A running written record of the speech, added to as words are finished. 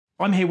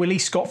I'm here with Lee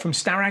Scott from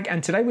Starrag,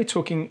 and today we're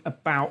talking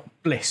about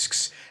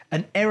blisks,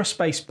 an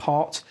aerospace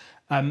part.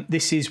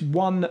 This is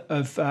one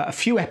of a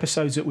few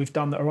episodes that we've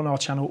done that are on our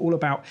channel, all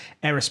about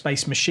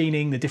aerospace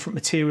machining, the different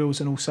materials,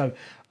 and also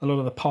a lot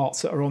of the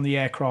parts that are on the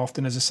aircraft.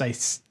 And as I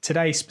say,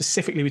 today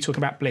specifically, we're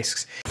talking about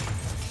blisks.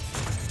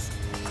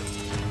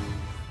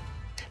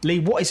 Lee,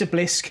 what is a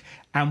blisk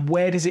and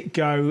where does it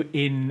go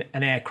in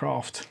an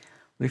aircraft?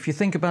 Well, if you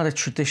think about a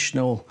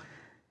traditional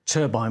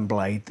turbine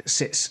blade that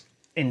sits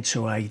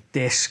into a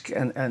disc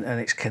and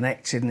it's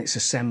connected and it's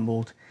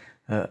assembled,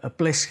 a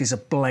blisk is a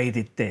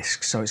bladed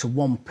disc, so it's a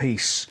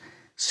one-piece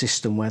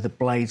system where the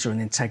blades are an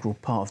integral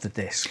part of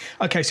the disc.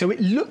 Okay, so it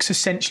looks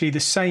essentially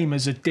the same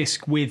as a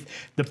disc with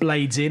the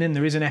blades in, and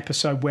there is an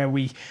episode where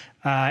we,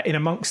 in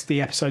amongst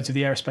the episodes of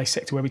the aerospace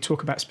sector, where we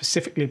talk about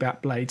specifically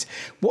about blades.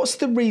 What's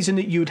the reason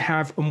that you'd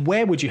have, and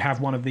where would you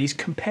have one of these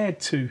compared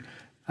to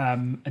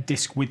a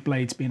disc with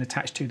blades being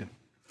attached to them?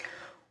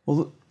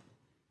 Well,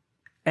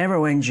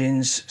 aero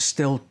engines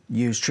still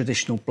use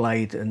traditional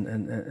blade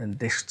and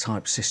disc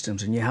type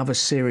systems, and you have a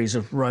series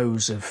of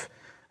rows of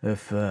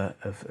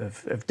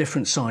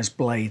different sized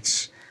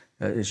blades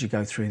as you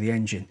go through the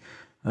engine.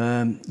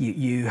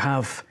 You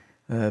have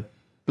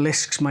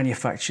blisks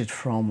manufactured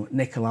from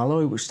nickel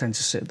alloy, which tend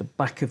to sit at the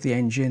back of the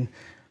engine,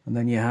 and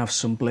then you have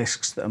some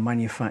blisks that are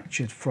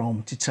manufactured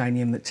from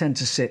titanium that tend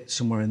to sit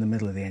somewhere in the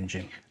middle of the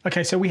engine.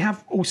 Okay, so we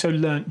have also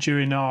learnt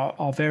during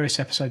our various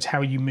episodes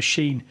how you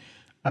machine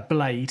a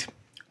blade.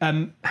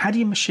 How do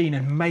you machine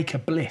and make a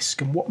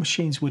blisk, and what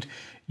machines would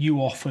you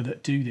offer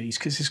that do these?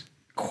 Because there's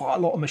quite a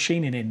lot of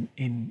machining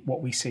in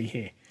what we see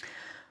here.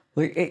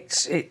 Well,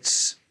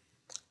 it's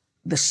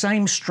the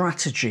same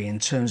strategy in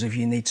terms of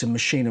you need to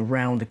machine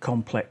around a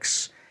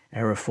complex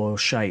aerofoil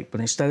shape,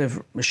 but instead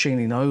of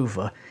machining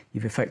over,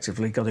 you've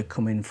effectively got to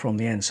come in from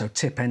the end, so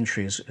tip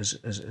entry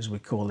as we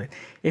call it.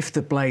 If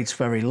the blade's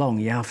very long,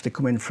 you have to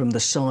come in from the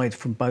side,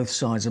 from both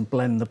sides, and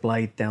blend the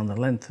blade down the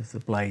length of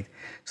the blade.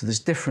 So there's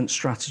different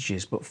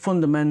strategies, but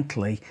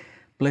fundamentally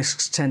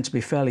blisks tend to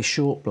be fairly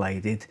short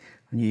bladed,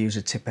 and you use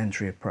a tip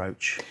entry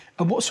approach.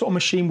 And what sort of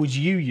machine would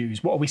you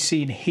use? What are we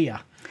seeing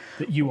here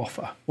that you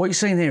offer? What you're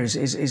seeing here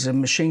is a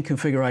machine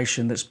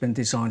configuration that's been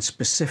designed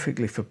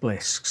specifically for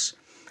blisks.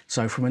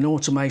 So from an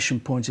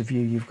automation point of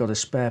view, you've got a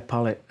spare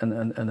pallet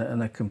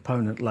and a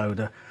component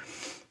loader.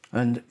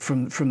 And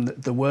from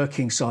the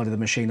working side of the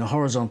machine, a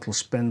horizontal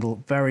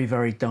spindle, very,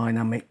 very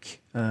dynamic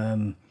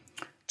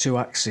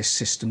two-axis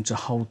system to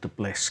hold the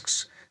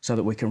blisks so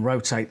that we can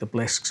rotate the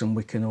blisks and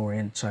we can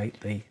orientate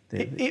the...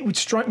 It would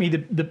strike me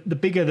the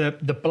bigger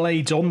the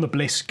blades on the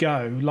blisk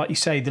go, like you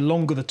say, the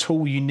longer the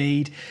tool you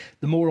need,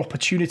 the more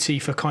opportunity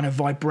for kind of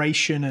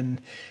vibration and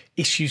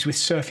issues with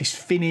surface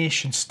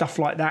finish and stuff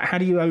like that. How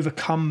do you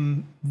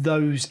overcome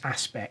those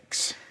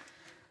aspects?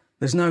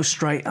 There's no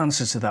straight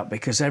answer to that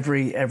because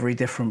every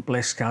different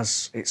blisk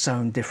has its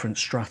own different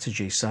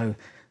strategy. So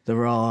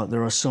there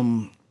are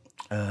some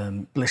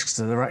blisks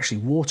that are actually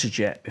water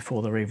jet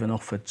before they're even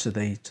offered to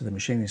the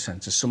machining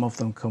centre. Some of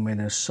them come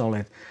in as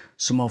solid,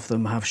 some of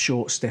them have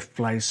short stiff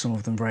blades, some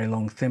of them very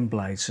long thin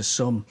blades. So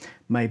some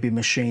may be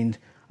machined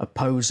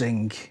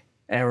opposing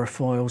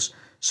aerofoils,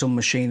 some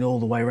machined all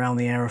the way around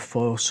the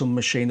aerofoil, some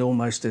machined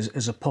almost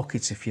as a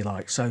pocket, if you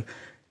like. So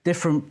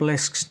different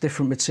blisks,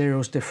 different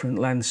materials, different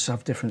lengths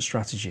have different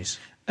strategies.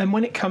 And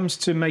when it comes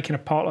to making a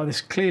part like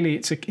this, clearly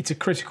it's a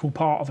critical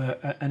part of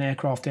an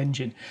aircraft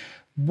engine.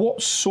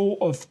 What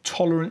sort of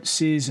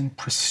tolerances and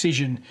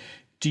precision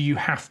do you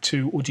have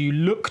to, or do you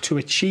look to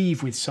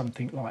achieve with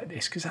something like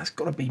this? Because that's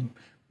got to be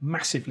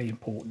massively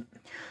important.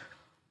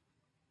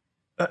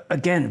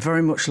 Again,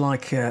 very much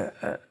like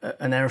an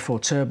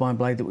aerofoil turbine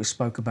blade that we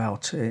spoke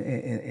about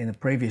in a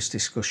previous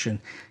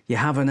discussion, you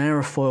have an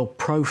aerofoil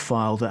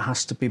profile that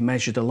has to be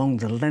measured along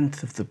the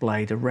length of the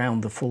blade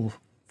around the full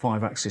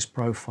 5-axis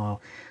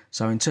profile.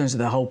 So in terms of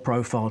the whole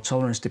profile,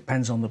 tolerance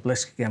depends on the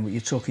blisk again, but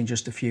you're talking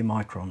just a few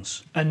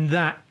microns. And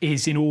that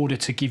is in order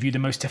to give you the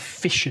most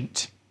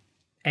efficient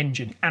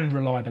engine and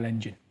reliable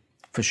engine.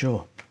 For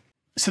sure.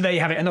 So there you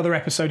have it, another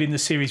episode in the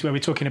series where we're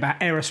talking about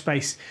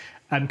aerospace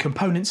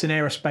components and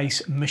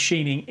aerospace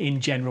machining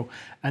in general.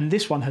 And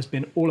this one has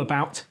been all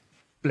about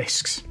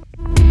blisks.